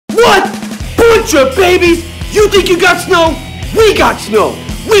Bunch of babies! You think you got snow? We got snow!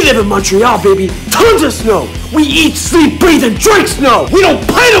 We live in Montreal, baby! Tons of snow! We eat, sleep, breathe, and drink snow! We don't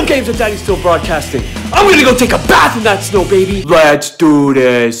play no games that Daddy's still broadcasting! I'm gonna go take a bath in that snow, baby! Let's do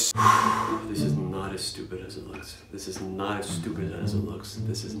this! This is not as stupid as it looks. This is not as stupid as it looks.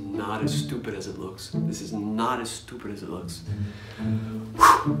 This is not as stupid as it looks. This is not as stupid as it looks.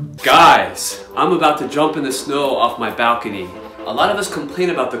 Guys, I'm about to jump in the snow off my balcony. A lot of us complain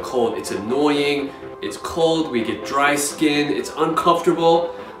about the cold. It's annoying, it's cold, we get dry skin, it's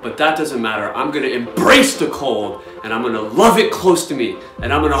uncomfortable, but that doesn't matter. I'm gonna embrace the cold, and I'm gonna love it close to me,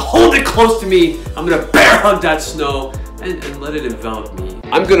 and I'm gonna hold it close to me. I'm gonna bear hug that snow and let it envelop me.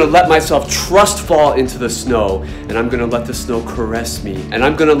 I'm gonna let myself trust fall into the snow, and I'm gonna let the snow caress me, and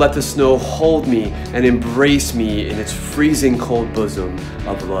I'm gonna let the snow hold me and embrace me in its freezing cold bosom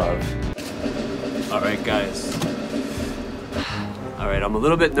of love. All right, guys. All right, I'm a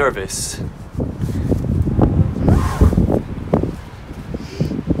little bit nervous.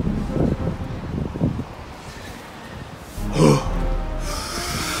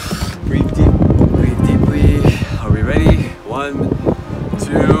 Breathe deep, breathe deeply. Are we ready? 1, 2, 3.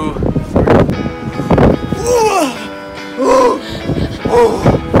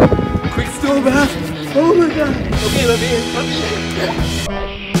 Quick snow bath. Oh my God. Okay, let me in.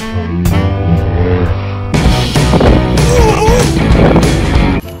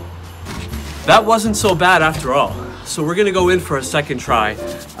 That wasn't so bad after all. So we're gonna go in for a second try,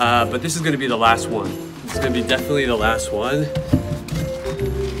 but this is gonna be the last one. This is gonna be definitely the last one.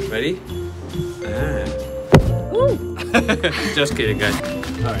 Ready? Just kidding, guys.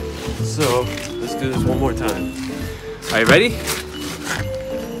 All right, so let's do this one more time. Are you ready?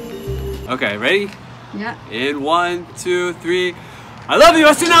 Okay, ready? Yeah. In 1, 2, 3. I love you,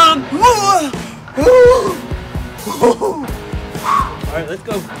 Asinam! All right, let's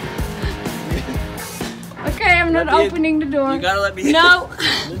go. Okay, I'm not opening the door. You gotta let me in. No.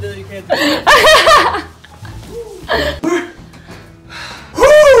 You can't do it.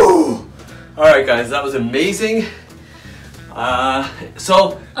 Alright guys, that was amazing.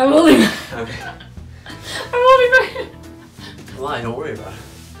 So I'm holding. Okay. I'm holding my hand. Lie, don't worry about it.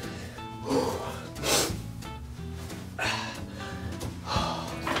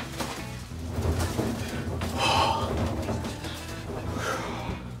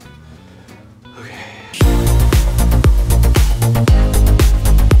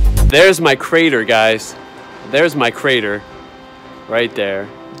 There's my crater, guys. There's my crater. Right there.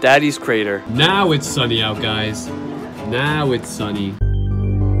 Daddy's crater. Now it's sunny out, guys. Now it's sunny.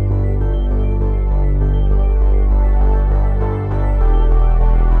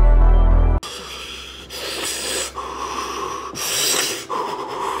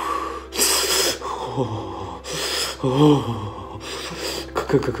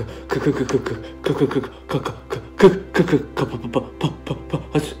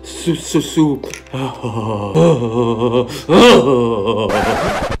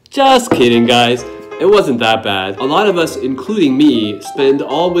 Just kidding, guys. It wasn't that bad. A lot of us, including me, spend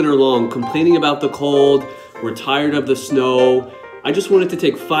all winter long complaining about the cold. We're tired of the snow. I just wanted to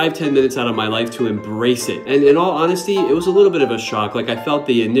take 5-10 minutes out of my life to embrace it. And in all honesty, it was a little bit of a shock. Like, I felt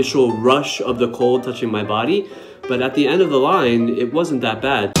the initial rush of the cold touching my body, but at the end of the line, it wasn't that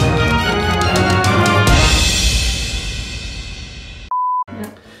bad.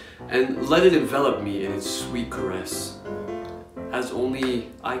 And let it envelop me in its sweet caress, as only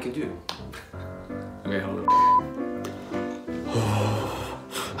I can do. Okay, hold on.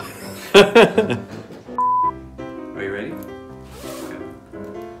 Are you ready? Okay.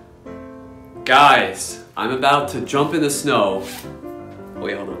 Guys, I'm about to jump in the snow.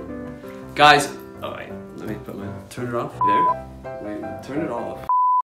 Wait, hold on. Guys, alright, let me turn it off. There? Wait, turn it off.